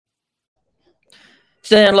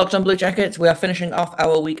Today on Locked on Blue Jackets, we are finishing off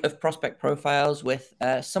our week of prospect profiles with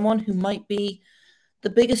someone who might be the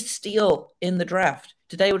biggest steal in the draft.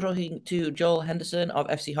 Today we're talking to Joel Henderson of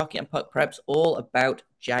FC Hockey and Puck Preps all about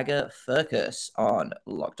Jagger Firkus on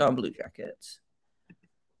Locked on Blue Jackets.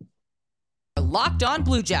 Locked on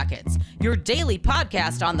Blue Jackets, your daily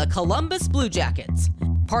podcast on the Columbus Blue Jackets,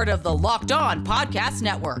 part of the Locked On Podcast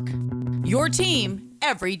Network. Your team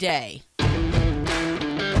every day.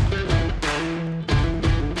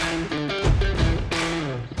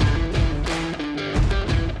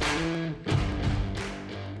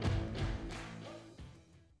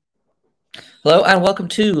 Hello and welcome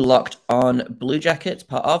to Locked on Blue Jackets,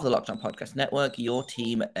 part of the Locked on Podcast Network, your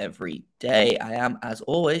team every day. I am, as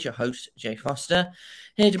always, your host, Jay Foster,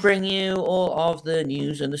 here to bring you all of the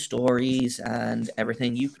news and the stories and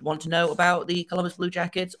everything you could want to know about the Columbus Blue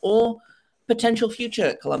Jackets or potential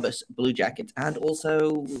future Columbus Blue Jackets, and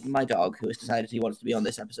also my dog, who has decided he wants to be on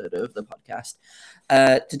this episode of the podcast.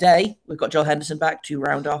 Today, we've got Joel Henderson back to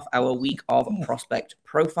round off our week of prospect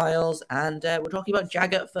profiles, and we're talking about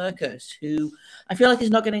Jagger Firkus, who I feel like is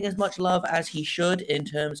not getting as much love as he should in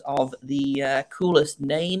terms of the coolest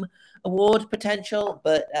name award potential,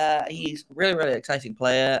 but he's a really, really exciting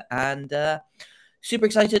player, and super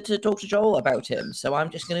excited to talk to Joel about him. So I'm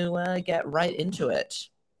just going to get right into it.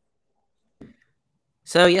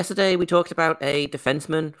 So yesterday we talked about a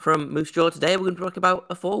defenseman from Moose Jaw. Today we're going to talk about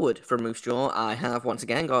a forward from Moose Jaw. I have once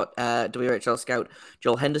again got WHL scout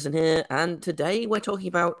Joel Henderson here, and today we're talking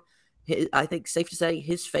about, I think safe to say,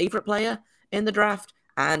 his favorite player in the draft,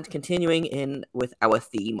 and continuing in with our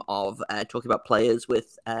theme of talking about players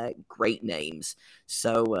with great names.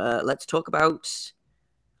 So let's talk about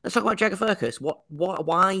Jagger Firkus.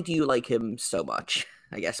 Why do you like him so much?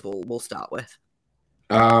 I guess we'll start with.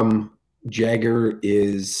 Jagger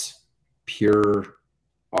is pure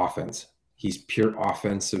offense. He's pure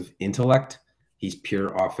offensive intellect. He's pure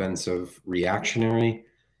offensive reactionary.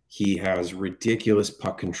 He has ridiculous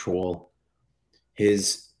puck control.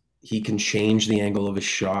 He can change the angle of his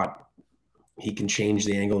shot. He can change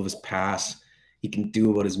the angle of his pass. He can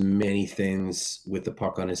do about as many things with the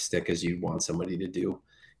puck on his stick as you'd want somebody to do.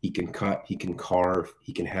 He can cut, he can carve,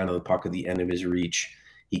 he can handle the puck at the end of his reach.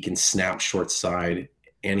 He can snap short side.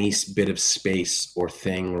 Any bit of space or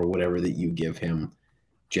thing or whatever that you give him,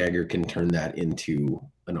 Jagger can turn that into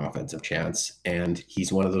an offensive chance. And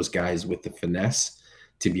he's one of those guys with the finesse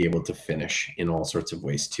to be able to finish in all sorts of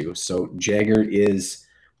ways too. So Jagger is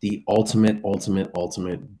the ultimate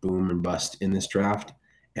boom and bust in this draft.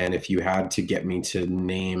 And if you had to get me to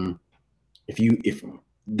name, if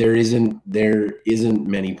there isn't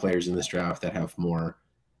many players in this draft that have more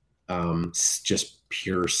just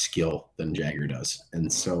pure skill than Jagger does, and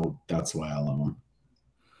so that's why I love him.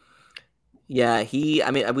 Yeah,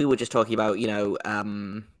 we were just talking about,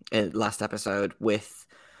 in last episode with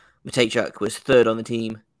Matejchuk was third on the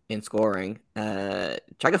team in scoring. Jagger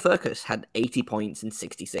Firkus had 80 points in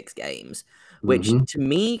 66 games, which to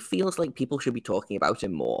me feels like people should be talking about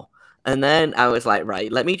him more. And then I was like, right,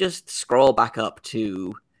 let me just scroll back up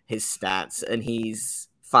to his stats, and he's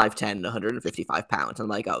 5'10", 155 pounds. I'm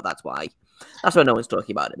like, oh, that's why no one's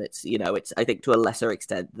talking about him. It's, it's, I think to a lesser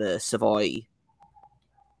extent, the Savoy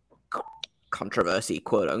controversy,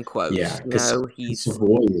 quote unquote. Yeah, because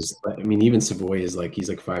Savoy is, even Savoy is he's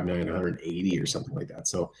like 5'9", 180 or something like that.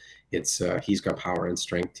 So it's, he's got power and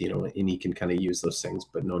strength, and he can kind of use those things.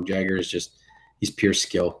 But no, Jagger is he's pure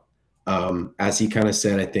skill. As he kind of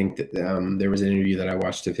said, I think that there was an interview that I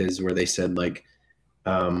watched of his where they said,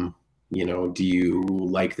 do you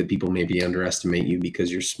like that people maybe underestimate you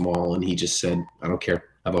because you're small? And he just said, I don't care.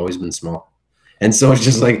 I've always been small. And so it's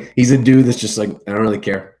just he's a dude that's just I don't really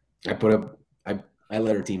care. I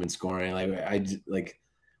led our team in scoring. What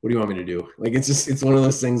do you want me to do? It's one of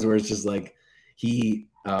those things where it's just you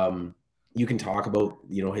can talk about,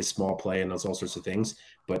 his small play and those all sorts of things,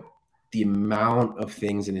 but the amount of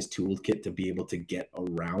things in his toolkit to be able to get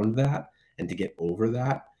around that and to get over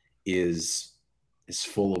that is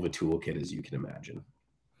full of a toolkit, as you can imagine.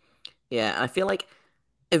 Yeah, I feel like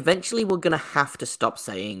eventually we're going to have to stop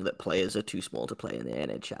saying that players are too small to play in the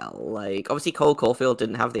NHL. Obviously Cole Caulfield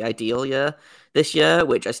didn't have the ideal year this year,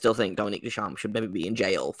 which I still think Dominique Ducharme should maybe be in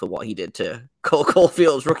jail for what he did to Cole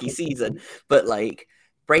Caulfield's rookie season. But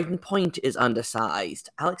Braden Point is undersized.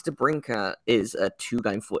 Alex DeBrincat is a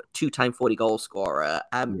two-time 40-goal scorer.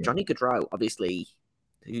 Johnny Gaudreau, obviously,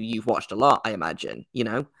 who you've watched a lot, I imagine,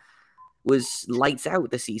 was lights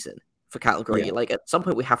out this season for Calgary. Yeah. At some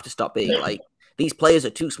point we have to stop being these players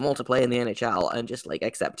are too small to play in the NHL, and just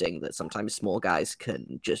accepting that sometimes small guys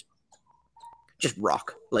can just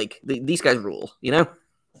rock. These guys rule,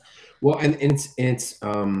 Well, and it's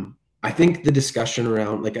I think the discussion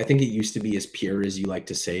around, like, I think it used to be as pure as you like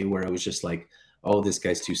to say, where it was just like, oh, this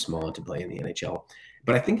guy's too small to play in the NHL.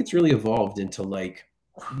 But I think it's really evolved into like,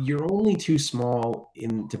 you're only too small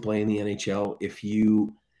to play in the NHL if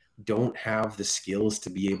you don't have the skills to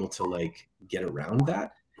be able to like get around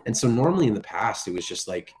that. And so normally in the past, it was just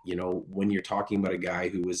like, when you're talking about a guy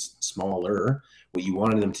who was smaller, what you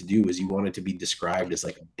wanted them to do is you wanted to be described as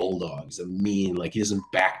like a bulldog, as a mean, like he doesn't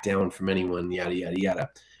back down from anyone, yada, yada, yada.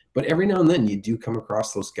 But every now and then you do come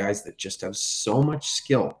across those guys that just have so much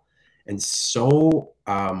skill and so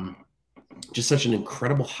just such an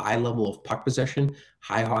incredible high level of puck possession,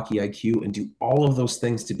 high hockey IQ, and do all of those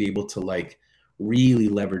things to be able to like really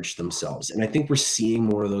leverage themselves. And I think we're seeing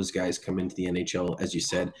more of those guys come into the NHL, as you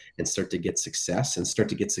said, and start to get success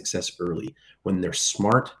early when they're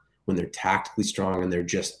smart, when they're tactically strong, and they're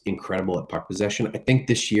just incredible at puck possession. I think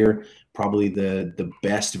this year, probably the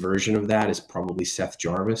best version of that is probably Seth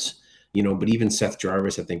Jarvis. But even Seth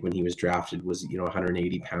Jarvis, I think when he was drafted was,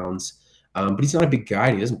 180 pounds. But he's not a big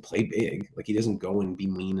guy. He doesn't play big. Like, he doesn't go and be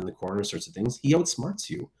mean in the corner sorts of things. He outsmarts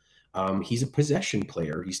you. He's a possession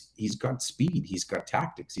player. He's got speed. He's got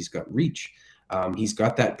tactics. He's got reach. He's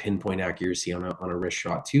got that pinpoint accuracy on a wrist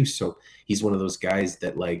shot too. So he's one of those guys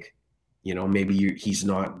that, like, maybe he's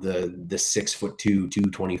not the 6'2",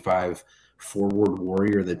 225 forward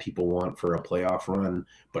warrior that people want for a playoff run,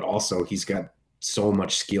 but also he's got so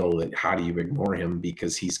much skill that how do you ignore him,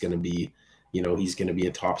 because he's going to be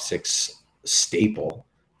a top 6 staple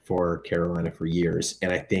for Carolina for years.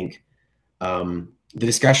 And I think the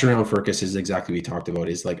discussion around Firkus is exactly what we talked about,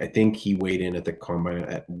 is like, I think he weighed in at the combine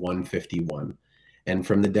at 151. And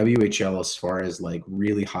from the WHL, as far as like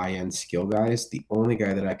really high end skill guys, the only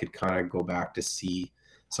guy that I could kind of go back to see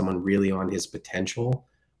someone really on his potential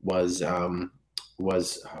was a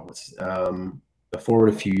forward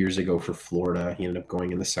a few years ago for Florida. He ended up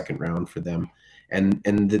going in the second round for them. And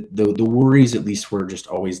the worries at least were just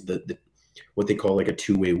always the what they call like a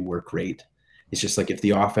two-way work rate. It's just like, if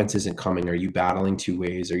the offense isn't coming, are you battling two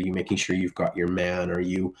ways? Are you making sure you've got your man? Are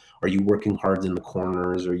you working hard in the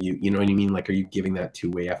corners? Or you know what I mean? Like, are you giving that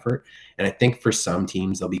two-way effort? And I think for some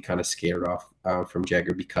teams, they'll be kind of scared off from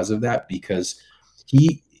Jagger because of that, because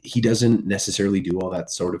he doesn't necessarily do all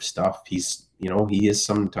that sort of stuff. He's, he is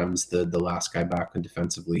sometimes the last guy back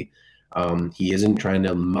defensively. He isn't trying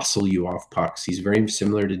to muscle you off pucks. He's very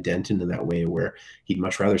similar to Denton in that way, where he'd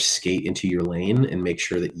much rather skate into your lane and make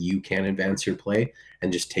sure that you can advance your play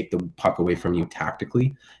and just take the puck away from you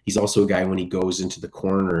tactically. He's also a guy, when he goes into the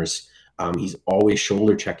corners, he's always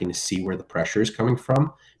shoulder checking to see where the pressure is coming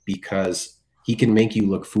from, because he can make you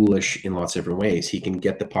look foolish in lots of different ways. He can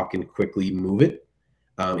get the puck and quickly move it.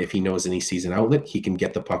 If he knows and he sees an outlet, he can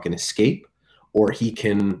get the puck and escape. Or he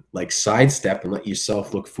can like sidestep and let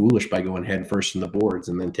yourself look foolish by going head first in the boards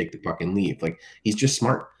and then take the puck and leave. Like, he's just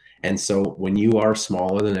smart. And so when you are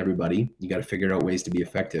smaller than everybody, you got to figure out ways to be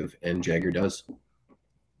effective. And Jagger does.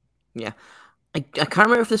 Yeah. I can't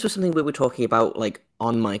remember if this was something we were talking about, like,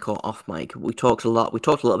 on mic or off mic. We talked a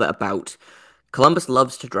little bit about Columbus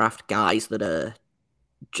loves to draft guys that are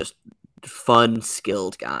just fun,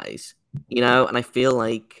 skilled guys, and I feel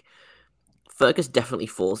like Fergus definitely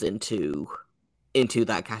falls into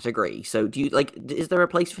that category. So do you is there a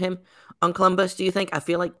place for him on Columbus, do you think? I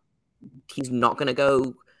feel like he's not going to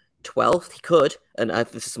go 12th. He could, and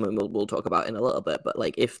this is something we'll talk about in a little bit, but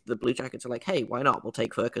like, if the Blue Jackets are like, hey, why not? We'll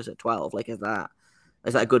take Fergus at 12. Like, is that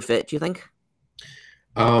a good fit, do you think?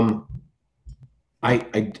 I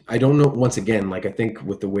don't know. Once again, like, I think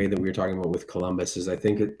with the way that we were talking about with Columbus is I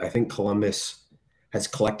think Columbus has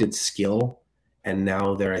collected skill. And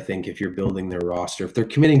now I think if you're building their roster, if they're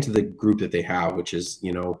committing to the group that they have, which is,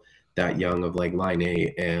 that young of like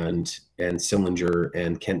Laine and Sillinger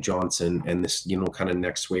and Kent Johnson and this, kind of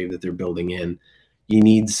next wave that they're building in, you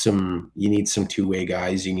need some two-way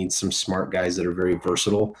guys. You need some smart guys that are very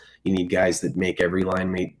versatile. You need guys that make every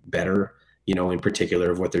line mate better, in particular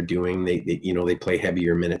of what they're doing. They play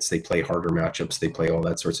heavier minutes, they play harder matchups, they play all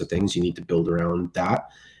that sorts of things. You need to build around that.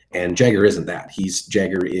 And Jagger isn't that.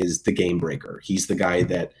 Jagger is the game breaker. He's the guy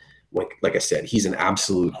that, like I said, he's an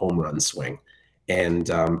absolute home run swing.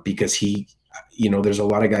 And because there's a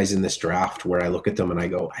lot of guys in this draft where I look at them and I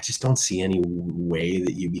go, I just don't see any way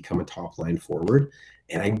that you become a top line forward.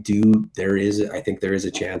 And I think there is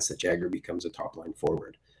a chance that Jagger becomes a top line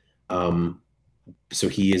forward. So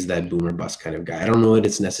he is that boomer bust kind of guy. I don't know that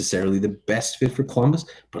it's necessarily the best fit for Columbus,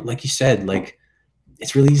 but like you said, like,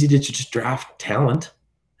 it's really easy to just draft talent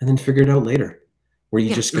and then figure it out later, where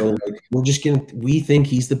you just go like, we think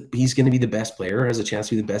he's going to be the best player, has a chance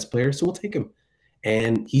to be the best player, so we'll take him.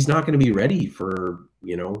 and he's not going to be ready for,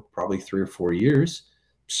 probably 3 or 4 years.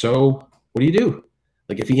 So what do you do?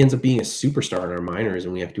 Like, if he ends up being a superstar in our minors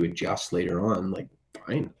and we have to adjust later on, like,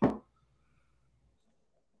 fine.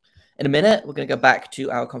 In a minute, we're going to go back to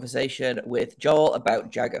our conversation with Joel about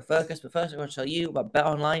Jagger Firkus. But first, I want to tell you about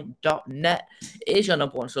betonline.net. It is your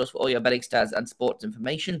number one source for all your betting stats and sports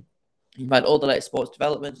information. You can find all the latest sports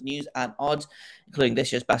developments, news, and odds, including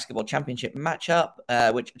this year's basketball championship matchup,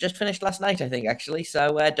 which just finished last night, I think, actually.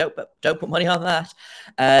 So don't put money on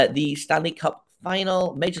that. The Stanley Cup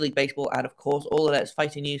final, Major League Baseball, and, of course, all the latest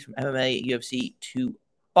fighting news from MMA, UFC to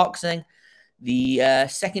boxing. The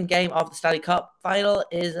second game of the Stanley Cup final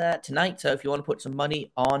is tonight. So if you want to put some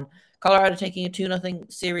money on Colorado taking a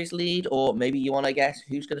 2-0 series lead, or maybe you want to guess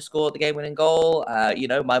who's going to score the game-winning goal,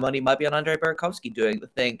 my money might be on Andrei Burakovsky doing the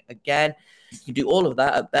thing again. You can do all of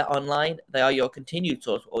that at BetOnline. They are your continued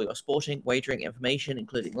source for all your sporting wagering information,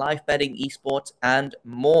 including live betting, esports, and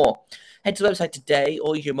more. Head to the website today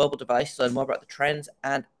or use your mobile device to learn more about the trends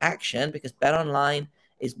and action, because BetOnline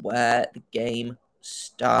is where the game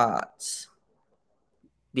starts.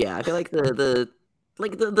 Yeah, I feel like the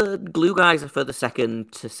glue guys are for the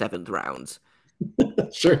 2nd to 7th rounds.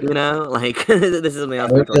 Sure. This is something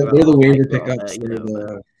else they're the waiver pickups.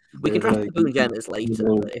 We can draft the Boone Jenners later,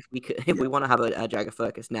 but if we want to have a Jagger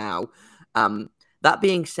Firkus now. That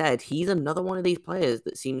being said, he's another one of these players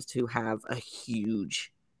that seems to have a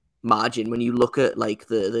huge margin when you look at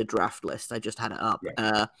the draft list. I just had it up.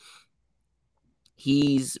 Yeah.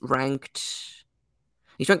 He's ranked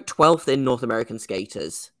 12th in North American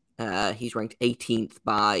skaters. He's ranked 18th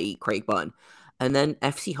by Craig Bunn. And then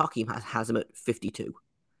FC Hockey has him at 52.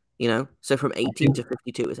 So from 18 to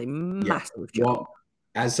 52 is a massive jump. Well,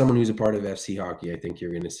 as someone who's a part of FC Hockey, I think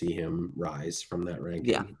you're going to see him rise from that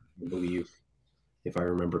ranking. Yeah. I believe, if I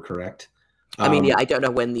remember correct. I I don't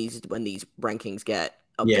know when these rankings get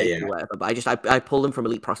updated or whatever, but I pull them from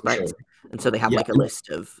Elite Prospects, sure. And so they have a list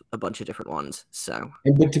of a bunch of different ones. So,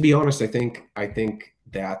 but to be honest, I think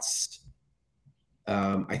that's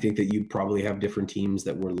I think that you probably have different teams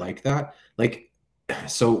that were like that.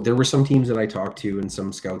 So there were some teams that I talked to and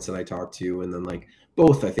some scouts that I talked to, and then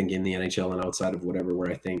both, I think, in the NHL and outside of whatever, where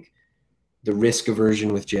I think the risk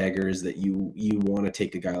aversion with Jagger is that you want to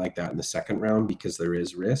take a guy like that in the second round because there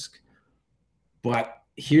is risk. But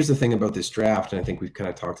here's the thing about this draft, and I think we've kind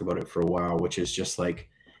of talked about it for a while, which is just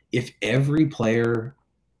if every player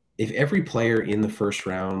in the first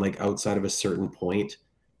round, outside of a certain point,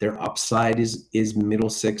 their upside is middle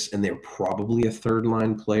six and they're probably a third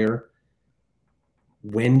line player,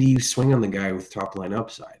 when do you swing on the guy with top line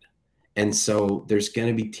upside? And so there's going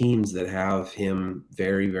to be teams that have him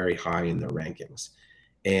very, very high in their rankings.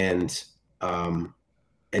 And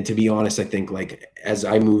to be honest, I think as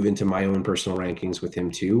I move into my own personal rankings with him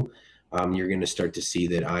too, you're going to start to see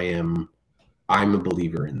that I'm a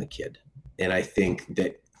believer in the kid. And I think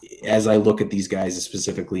that as I look at these guys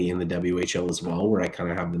specifically in the WHL as well, where I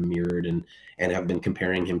kind of have them mirrored and have been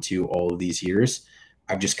comparing him to all of these years,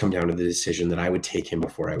 I've just come down to the decision that I would take him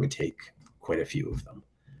before I would take quite a few of them.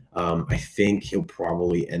 I think he'll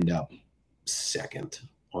probably end up second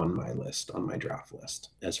on my draft list,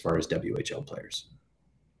 as far as WHL players.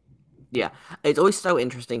 Yeah, it's always so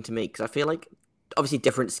interesting to me because I feel like obviously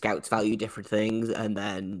different scouts value different things, and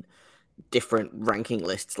then different ranking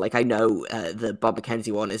lists. I know the Bob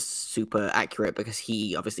McKenzie one is super accurate because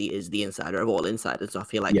he obviously is the insider of all insiders. So I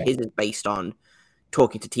feel like his is based on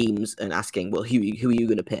talking to teams and asking, well, who are you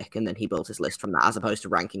going to pick? And then he built his list from that, as opposed to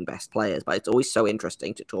ranking best players. But it's always so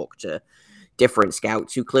interesting to talk to different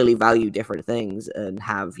scouts who clearly value different things and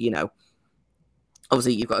have,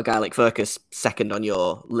 obviously you've got a guy like Firkus second on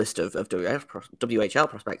your list of WHL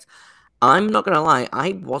prospects. I'm not going to lie,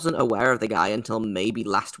 I wasn't aware of the guy until maybe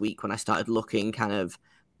last week when I started looking kind of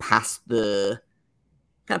past the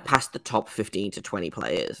top 15 to 20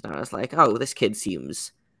 players. And I was like, oh, this kid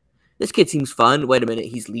seems fun. Wait a minute,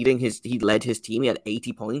 he led his team. He had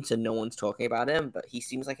 80 points and no one's talking about him, but he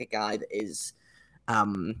seems like a guy that is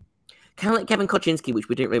kind of like Kevin Koczynski, which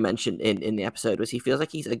we didn't really mention in the episode, was he feels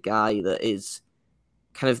like he's a guy that is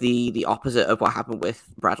kind of the opposite of what happened with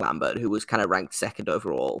Brad Lambert, who was kind of ranked second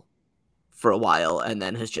overall for a while, and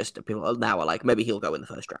then has just, people now are like, maybe he'll go in the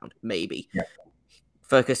first round, maybe. Yeah.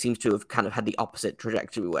 Firkus seems to have kind of had the opposite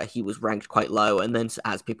trajectory where he was ranked quite low, and then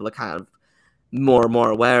as people are kind of more and more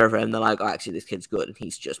aware of him, they're like, oh, actually, this kid's good, and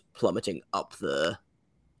he's just plummeting up the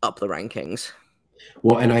rankings.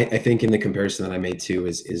 Well, and I think in the comparison that I made too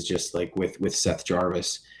is just with Seth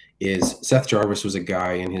Jarvis, Seth Jarvis was a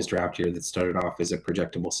guy in his draft year that started off as a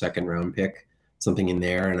projectable second round pick something in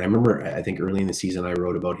there. And I remember, I think early in the season, I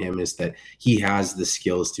wrote about him is that he has the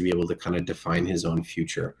skills to be able to kind of define his own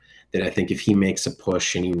future. That I think if he makes a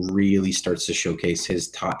push and he really starts to showcase his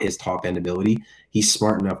top end ability, he's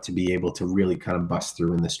smart enough to be able to really kind of bust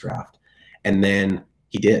through in this draft. And then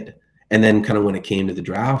he did. And then kind of when it came to the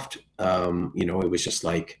draft, it was just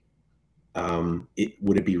like,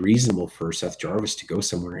 would it be reasonable for Seth Jarvis to go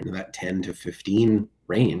somewhere into that 10 to 15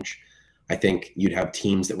 range? I think you'd have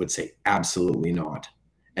teams that would say absolutely not.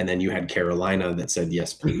 And then you had Carolina that said,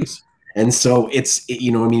 yes, please. And so it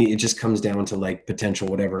just comes down to like potential,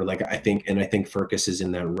 whatever. Like I think Firkus is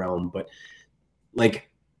in that realm, but like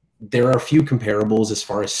there are a few comparables as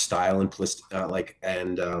far as style and things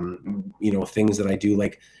that I do.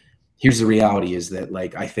 Like, here's the reality is that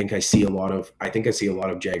like I think I see a lot of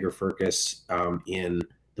Jagger Firkus in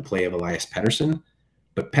the play of Elias Pettersson.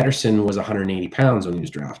 But Pettersson was 180 pounds when he was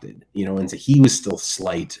drafted, and so he was still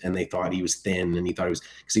slight, and they thought he was thin, and he thought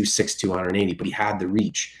because he was 6'2", 180, but he had the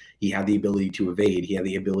reach. He had the ability to evade. He had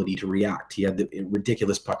the ability to react. He had the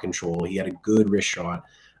ridiculous puck control. He had a good wrist shot.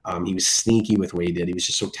 He was sneaky with what he did. He was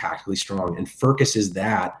just so tactically strong. And Firkus is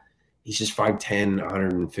that. He's just 5'10",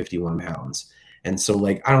 151 pounds. And so,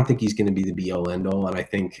 like, I don't think he's going to be the be-all, end-all. And I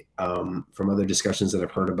think from other discussions that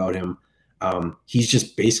I've heard about him, he's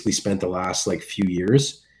just basically spent the last like few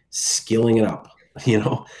years skilling it up,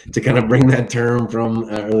 to kind of bring that term from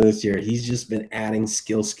earlier this year. He's just been adding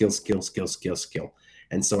skill.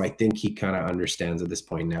 And so I think he kind of understands at this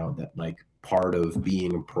point now that like part of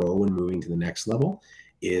being a pro and moving to the next level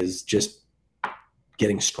is just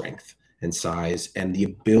getting strength and size and the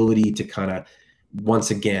ability to kind of,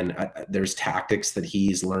 once again, there's tactics that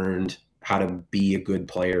he's learned how to be a good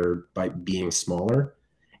player by being smaller.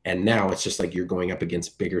 And now it's just like you're going up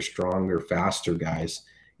against bigger, stronger, faster guys.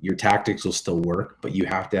 Your tactics will still work, but you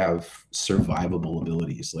have to have survivable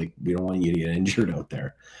abilities. Like, we don't want you to get injured out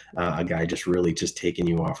there. A guy just really just taking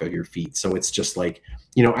you off of your feet. So it's just like,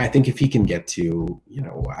 I think if he can get to,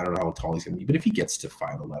 I don't know how tall he's going to be, but if he gets to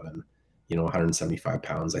 5'11", 175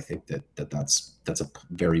 pounds, I think that's a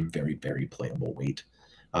very, very, very playable weight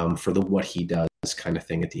for what he does kind of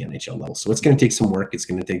thing at the NHL level. So it's going to take some work. It's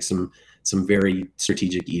going to take some very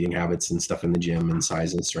strategic eating habits and stuff in the gym and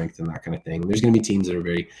size and strength and that kind of thing. There's going to be teams that are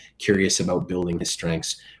very curious about building his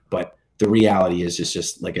strengths, but the reality is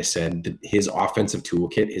just like I said, his offensive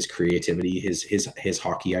toolkit, his creativity, his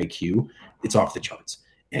hockey IQ, it's off the charts.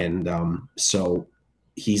 And so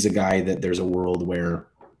he's a guy that there's a world where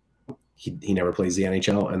he never plays the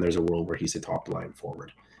NHL, and there's a world where he's a top line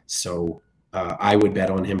forward. So I would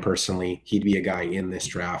bet on him personally. He'd be a guy in this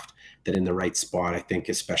draft that in the right spot, I think,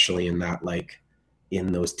 especially in that, like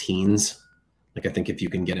in those teens, like I think if you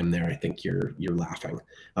can get him there, I think you're laughing.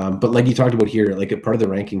 But like you talked about here, like a part of the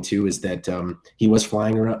ranking too is that he was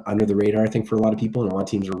flying around under the radar, I think, for a lot of people, and a lot of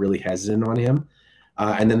teams were really hesitant on him.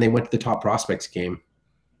 And then they went to the top prospects game,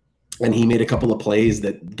 and he made a couple of plays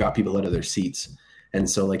that got people out of their seats. And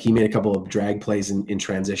so like he made a couple of drag plays in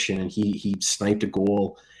transition, and he sniped a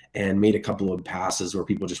goal and made a couple of passes where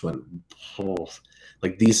people just went, oh,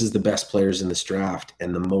 like these is the best players in this draft,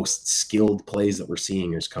 and the most skilled plays that we're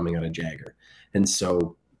seeing is coming out of Jagger. And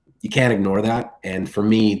so you can't ignore that. And for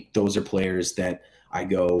me, those are players that I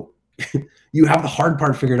go, you have the hard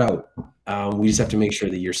part figured out. We just have to make sure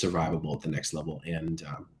that you're survivable at the next level. And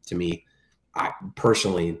to me, I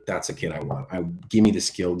personally, that's a kid I want. Give me the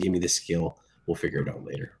skill. We'll figure it out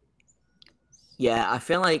later. Yeah, I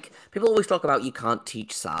feel like people always talk about you can't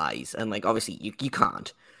teach size, and like obviously you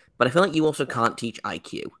can't, but I feel like you also can't teach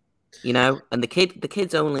IQ, And the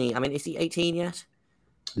kid's only, I mean, is he 18 yet?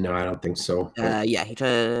 No, I don't think so. Yeah, he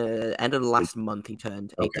turned end of the last month. He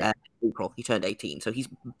turned April. He turned 18, so he's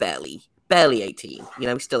barely 18.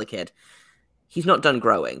 He's still a kid. He's not done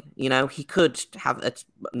growing. He could have, it's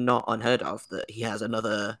not unheard of that he has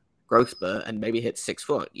another growth spurt and maybe hits 6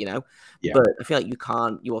 foot. Yeah. But I feel like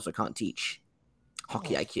you also can't teach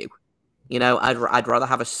hockey IQ. I'd rather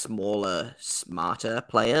have a smaller, smarter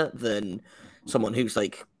player than someone who's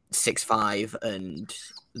like 6'5" and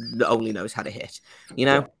only knows how to hit.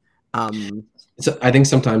 So I think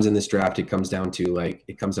sometimes in this draft it comes down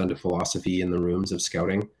to philosophy in the rooms of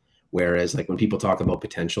scouting. Whereas like when people talk about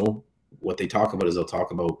potential, what they talk about is they'll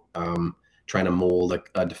talk about trying to mold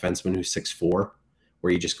a defenseman who's 6'4",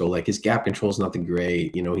 where you just go like his gap control is not the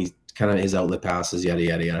great, he's kind of his outlet passes, yada,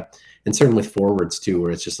 yada, yada. And certain with forwards too, where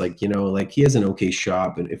it's just like, like he has an okay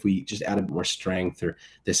shot, but if we just added more strength or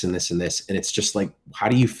this and this and this, and it's just like, how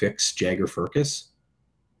do you fix Jagger Firkus?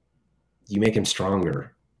 You make him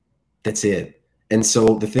stronger. That's it. And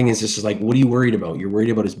so the thing is just like, what are you worried about? You're worried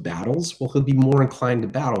about his battles? Well, he'll be more inclined to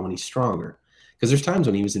battle when he's stronger. because there's times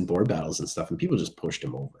when he was in board battles and stuff and people just pushed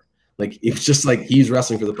him over. Like it was just like he's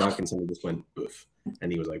wrestling for the puck and someone just went boof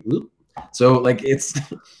and he was like whoop. So like it's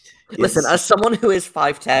listen, as someone who is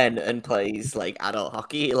 5'10" and plays like adult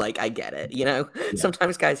hockey, like I get it, you know. Yeah.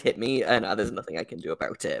 Sometimes guys hit me and there's nothing I can do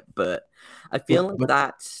about it, but I feel like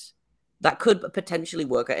that could potentially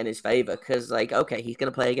work out in his favor because, like, okay, he's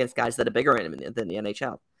going to play against guys that are bigger than the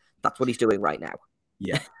NHL. That's what he's doing right now.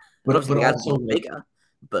 Yeah, but also like, bigger.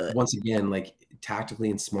 But once again, like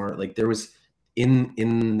tactically and smart. Like there was in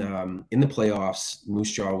the playoffs,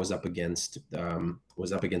 Moose Jaw was up against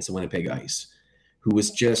the Winnipeg Ice, who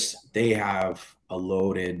was just, they have a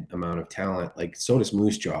loaded amount of talent. Like so does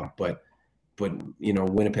Moose Jaw, but you know,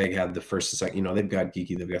 Winnipeg had the first and second, you know, they've got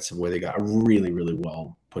Geeky, they've got Savoy, they got a really, really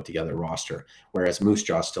well put together roster. Whereas Moose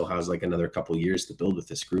Jaw still has like another couple of years to build with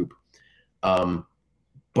this group.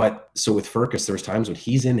 But so with Firkus, there was times when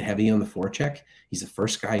he's in heavy on the forecheck, he's the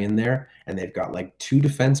first guy in there, and they've got like two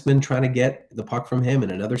defensemen trying to get the puck from him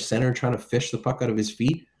and another center trying to fish the puck out of his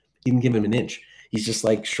feet. He didn't give him an inch. He's just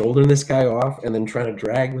like shouldering this guy off and then trying to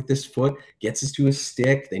drag with his foot, gets us to his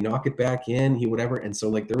stick. They knock it back in, whatever. And so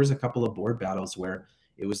like there was a couple of board battles where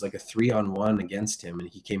it was like a 3-on-1 against him and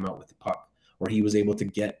he came out with the puck, or he was able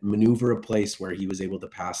to maneuver a place where he was able to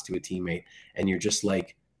pass to a teammate. And you're just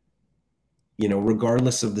like, you know,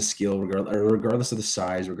 regardless of the skill, regardless of the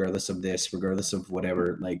size, regardless of this, regardless of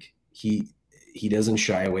whatever, like he doesn't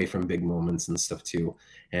shy away from big moments and stuff too.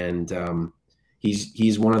 And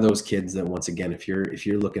he's one of those kids that, once again, if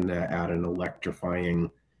you're looking at an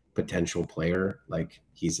electrifying potential player, like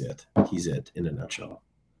he's it in a nutshell.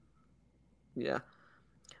 Yeah,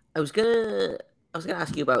 I was gonna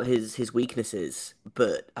ask you about his weaknesses,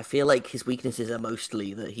 but I feel like his weaknesses are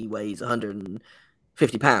mostly that he weighs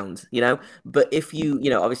 150 pounds, you know. But if you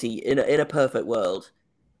know, obviously in a perfect world,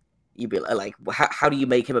 you'd be like, how do you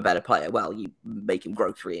make him a better player? Well, you make him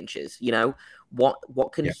grow 3 inches, you know.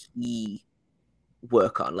 What can he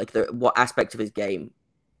work on? Like what aspect of his game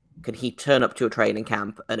can he turn up to a training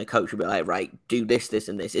camp and a coach will be like, right, do this, this,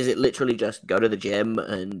 and this? Is it literally just go to the gym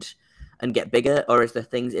and get bigger, or is there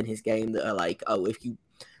things in his game that are like, oh, if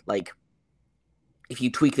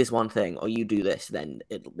you tweak this one thing or you do this, then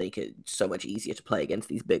it'll make it so much easier to play against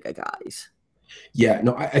these bigger guys? Yeah,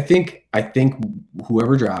 no, I think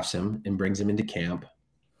whoever drafts him and brings him into camp,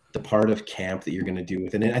 the part of camp that you're going to do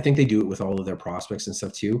with it, and I think they do it with all of their prospects and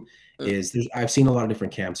stuff too, is I've seen a lot of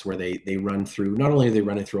different camps where they run through, not only are they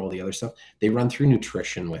running through all the other stuff, they run through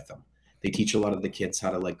nutrition with them. They teach a lot of the kids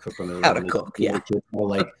how to like cook on their own. How to cook, yeah.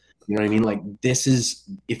 Like, you know what I mean? Like this is,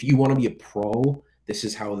 if you want to be a pro, this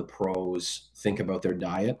is how the pros think about their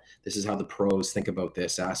diet. This is how the pros think about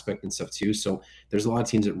this aspect and stuff too. So there's a lot of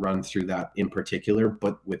teams that run through that in particular,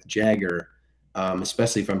 but with Jagger,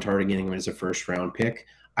 especially if I'm targeting him as a first round pick,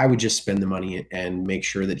 I would just spend the money and make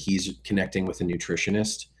sure that he's connecting with a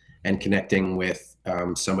nutritionist and connecting with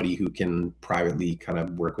somebody who can privately kind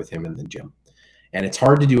of work with him in the gym. And it's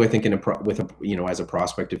hard to do, I think, as a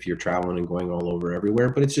prospect if you're traveling and going all over everywhere.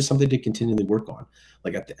 But it's just something to continually work on.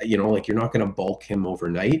 Like you're not going to bulk him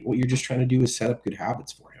overnight. What you're just trying to do is set up good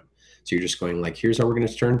habits for him. So you're just going like, here's how we're going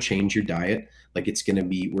to change your diet. Like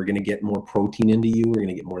we're going to get more protein into you. We're going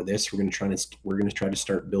to get more of this. We're going to try to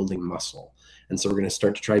start building muscle. And so we're going to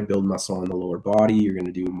start to try to build muscle in the lower body. You're going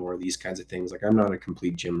to do more of these kinds of things. Like I'm not a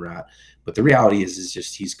complete gym rat, but the reality is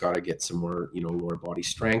just he's got to get some more, lower body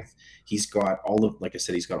strength. He's got like I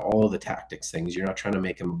said, he's got all of the tactics things. You're not trying to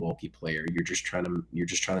make him a bulky player. You're just trying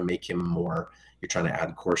to make him more. You're trying to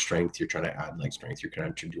add core strength. You're trying to add leg strength. You're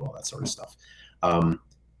trying to do all that sort of stuff.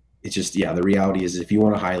 It's just, the reality is if you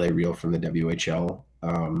want a highlight reel from the WHL,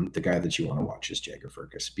 the guy that you want to watch is Jagger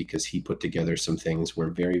Firkus, because he put together some things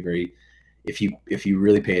where very, very, if you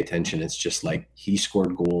really pay attention, it's just like he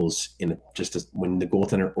scored goals when the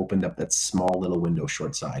goaltender opened up that small little window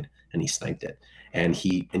short side and he sniped it.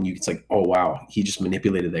 It's like, oh wow, he just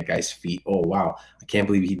manipulated that guy's feet. Oh wow, I can't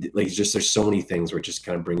believe he did. Like, it's just, there's so many things where it just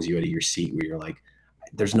kind of brings you out of your seat where you're like,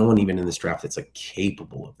 there's no one even in this draft that's like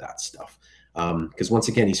capable of that stuff. Because once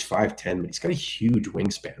again, he's 5'10", but he's got a huge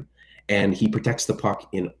wingspan and he protects the puck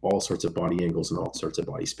in all sorts of body angles and all sorts of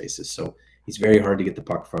body spaces. So he's very hard to get the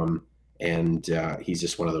puck from. And he's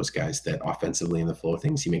just one of those guys that offensively in the flow of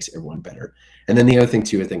things, he makes everyone better. And then the other thing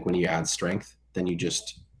too, I think when you add strength, then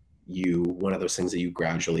one of those things that you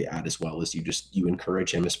gradually add as well is you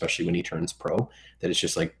encourage him, especially when he turns pro, that it's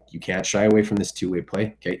just like, you can't shy away from this two-way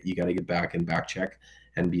play. Okay. You got to get back and back check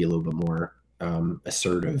and be a little bit more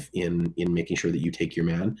assertive in making sure that you take your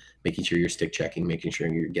man, making sure you're stick checking, making sure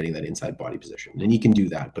you're getting that inside body position. And you can do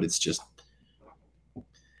that, but it's just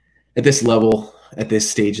at this level, at this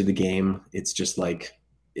stage of the game, it's just like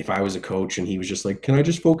if I was a coach and he was just like, can I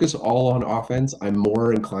just focus all on offense? I'm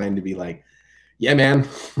more inclined to be like, yeah, man,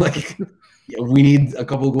 like we need a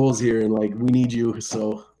couple goals here and like we need you.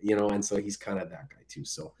 So, and so he's kind of that guy too.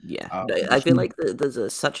 So yeah, I feel like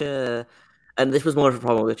there's such a, and this was more of a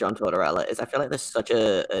problem with John Tortorella, is I feel like there's such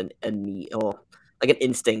a need, or like an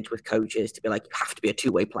instinct with coaches to be like, you have to be a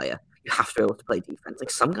two-way player. You have to be able to play defense. Like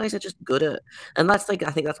some guys are just good at, and that's like, I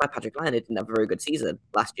think that's why Patrick Laine didn't have a very good season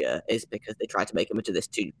last year, is because they tried to make him into this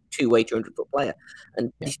two-way 200-foot player.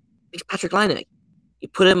 And he's Patrick Laine. You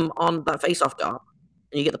put him on that face-off dart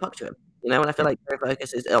and you get the puck to him. And I feel like Jager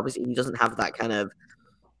Fergus is obviously, he doesn't have that kind of,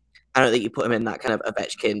 I don't think you put him in that kind of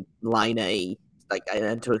Ovechkin, Laine, like,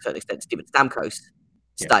 and to a certain extent, Steven Stamkos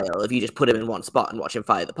style. If you just put him in one spot and watch him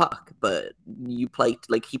fire the puck, but you play,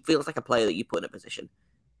 like, he feels like a player that you put in a position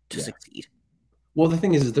to succeed. Well, the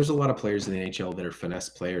thing is there's a lot of players in the NHL that are finesse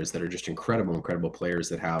players that are just incredible players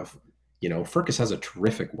that have, Fergus has a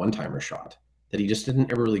terrific one-timer shot that he just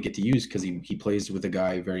didn't ever really get to use because he plays with a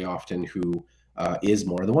guy very often who is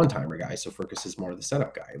more the one-timer guy. So Fergus is more the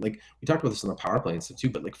setup guy. Like we talked about this on the power play and stuff too,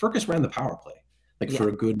 but like Fergus ran the power play for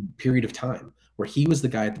a good period of time where he was the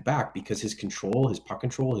guy at the back because his control, his puck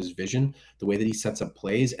control, his vision, the way that he sets up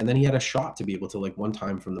plays, and then he had a shot to be able to like one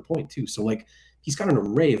time from the point too. So like he's got an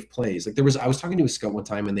array of plays. Like I was talking to a scout one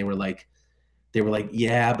time and they were like,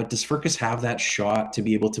 yeah, but does Fergus have that shot to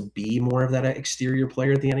be able to be more of that exterior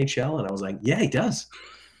player at the NHL? And I was like, yeah, he does.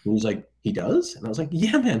 And he was like, he does? And I was like,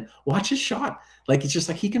 yeah, man, watch his shot. Like, it's just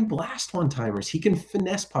like he can blast one-timers. He can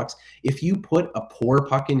finesse pucks. If you put a poor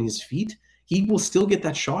puck in his feet, he will still get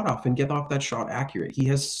that shot off and get off that shot accurate.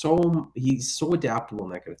 He's so adaptable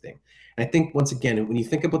and that kind of thing. And I think, once again, when you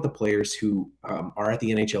think about the players who are at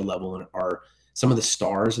the NHL level and are some of the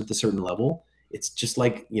stars at the certain level, it's just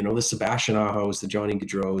like, the Sebastian Ahos, the Johnny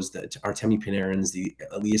Gaudreaus, the Artemi Panarins, the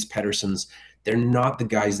Elias Petterssons. They're not the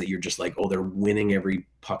guys that you're just like, oh, they're winning every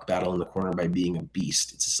puck battle in the corner by being a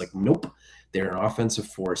beast. It's just like, nope, they're an offensive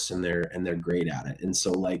force and they're great at it. And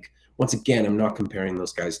so, like, once again, I'm not comparing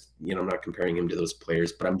those guys, I'm not comparing him to those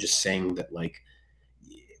players, but I'm just saying that, like,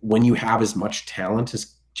 when you have as much talent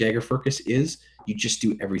as Jager Fergus is, you just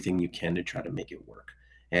do everything you can to try to make it work.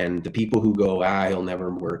 And the people who go, he'll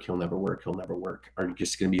never work, are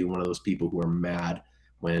just going to be one of those people who are mad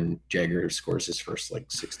when Jager scores his first,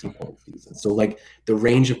 16-point season. So, the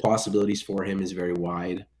range of possibilities for him is very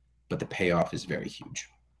wide, but the payoff is very huge.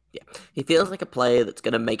 Yeah. He feels like a player that's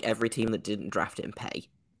going to make every team that didn't draft him pay.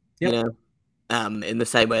 Yep. In the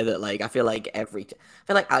same way that, I feel like Alex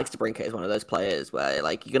DeBrincat is one of those players where,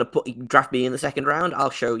 you're going to draft me in the second round, I'll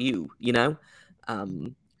show you, But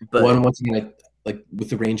once again, with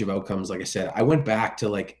the range of outcomes, like I said, I went back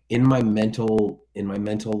to in my mental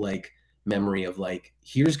memory of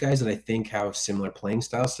here's guys that I think have similar playing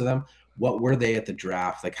styles to them. What were they at the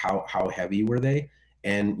draft? How heavy were they?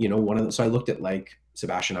 And so I looked at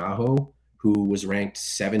Sebastian Aho, who was ranked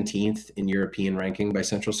 17th in European ranking by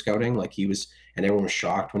Central Scouting. And everyone was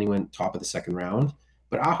shocked when he went top of the second round.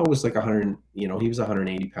 But Aho was 100, he was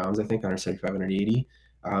 180 pounds, I think, 175, 180.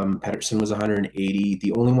 Pettersson was 180.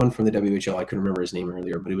 The only one from the WHL, I couldn't remember his name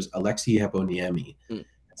earlier, but it was Alexei Heponiemi.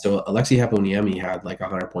 So Alexei Heponiemi had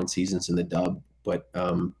 100-point seasons in the dub, but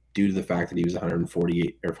due to the fact that he was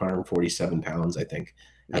 148 or 147 pounds, I think,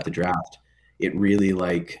 at the draft, it really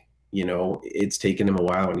it's taken him a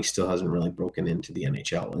while and he still hasn't really broken into the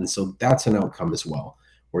NHL. And so that's an outcome as well,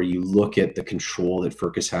 where you look at the control that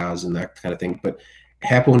Fergus has and that kind of thing. But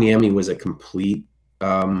Heponiemi was a complete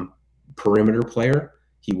perimeter player.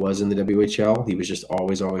 He was in the WHL. He was just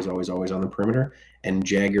always on the perimeter. And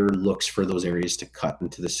Jager looks for those areas to cut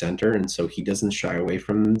into the center. And so he doesn't shy away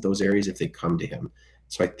from those areas if they come to him.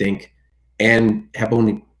 So I think, and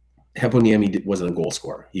Heponiemi wasn't a goal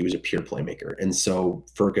scorer. He was a pure playmaker. And so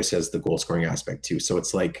Fergus has the goal scoring aspect too. So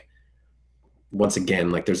it's once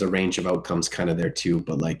again, there's a range of outcomes kind of there too.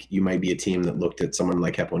 But you might be a team that looked at someone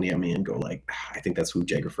like Heponiemi and go I think that's who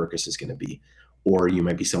Jager Fergus is going to be. Or you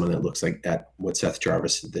might be someone that looks at what Seth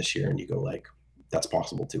Jarvis did this year and you go that's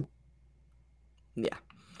possible too. Yeah.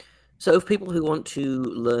 So if people who want to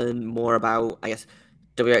learn more about, I guess,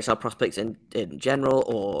 WHL prospects in general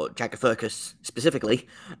or Jager Fergus specifically,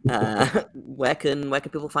 where can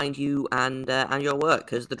people find you and your work?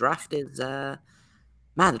 Because the draft is, the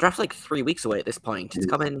draft's 3 weeks away at this point. It's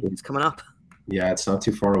coming up. Yeah, it's not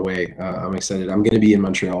too far away. I'm excited. I'm going to be in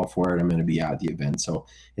Montreal for it. I'm going to be at the event. So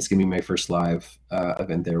it's going to be my first live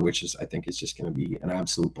event there, which I think is just going to be an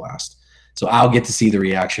absolute blast. So I'll get to see the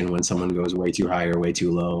reaction when someone goes way too high or way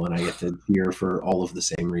too low, and I get to hear for all of the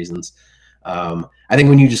same reasons. I think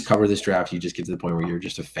when you just cover this draft, you just get to the point where you're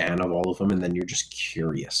just a fan of all of them, and then you're just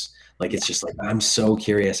curious. Like, it's just like, I'm so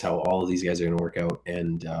curious how all of these guys are going to work out,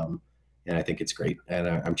 and I think it's great, and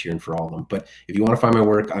I'm cheering for all of them. But if you want to find my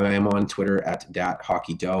work, I am on Twitter at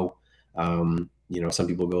DatHockeyDoe. Some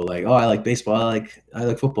people go like, "Oh, I like baseball, I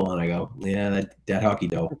like football," and I go, "Yeah, that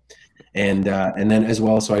DatHockeyDoe." And then as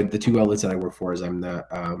well, so the two outlets that I work for is I am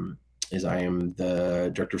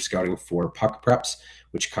the director of scouting for Puck Preps,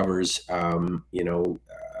 which covers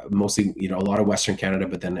mostly a lot of Western Canada,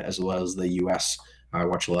 but then as well as the U.S. I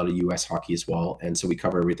watch a lot of U.S. hockey as well, and so we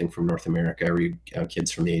cover everything from North America, kids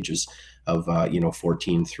from the ages of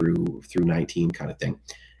 14 through 19 kind of thing.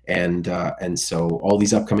 And so all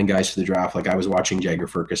these upcoming guys for the draft, like I was watching Jagger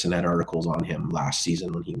Ferguson, had articles on him last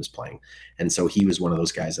season when he was playing, and so he was one of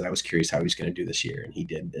those guys that I was curious how he was going to do this year, and he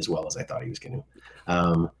did as well as I thought he was going to.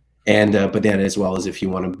 But then as well as if you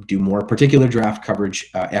want to do more particular draft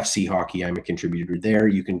coverage, FC Hockey, I'm a contributor there.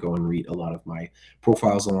 You can go and read a lot of my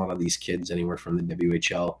profiles on a lot of these kids, anywhere from the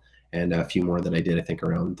WHL and a few more that I did, I think,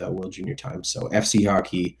 around the World Junior Times. So FC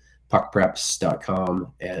Hockey,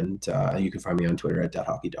 puckpreps.com, and you can find me on Twitter at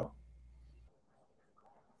DatHockeyDoe.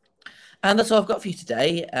 And that's all I've got for you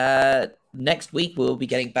today. Next week, we'll be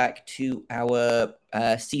getting back to our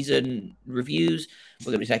season reviews.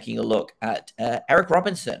 We're going to be taking a look at Eric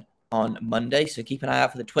Robinson on Monday. So keep an eye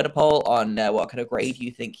out for the Twitter poll on what kind of grade you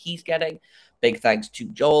think he's getting. Big thanks to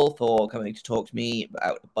Joel for coming to talk to me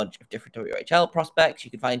about a bunch of different WHL prospects.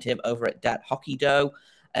 You can find him over at DatHockeyDoe,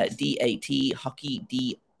 DAT Hockey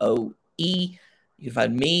DOE. You can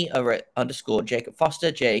find me over at _Jacob Foster,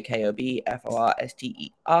 JAKOB FORSTER.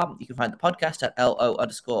 You can find the podcast at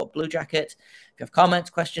LO_Blue Jacket. If you have comments,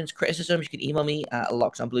 questions, criticisms, you can email me at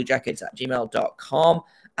lockedonbluejackets@gmail.com.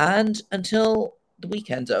 And until the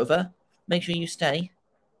weekend's over, make sure you stay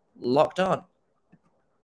locked on.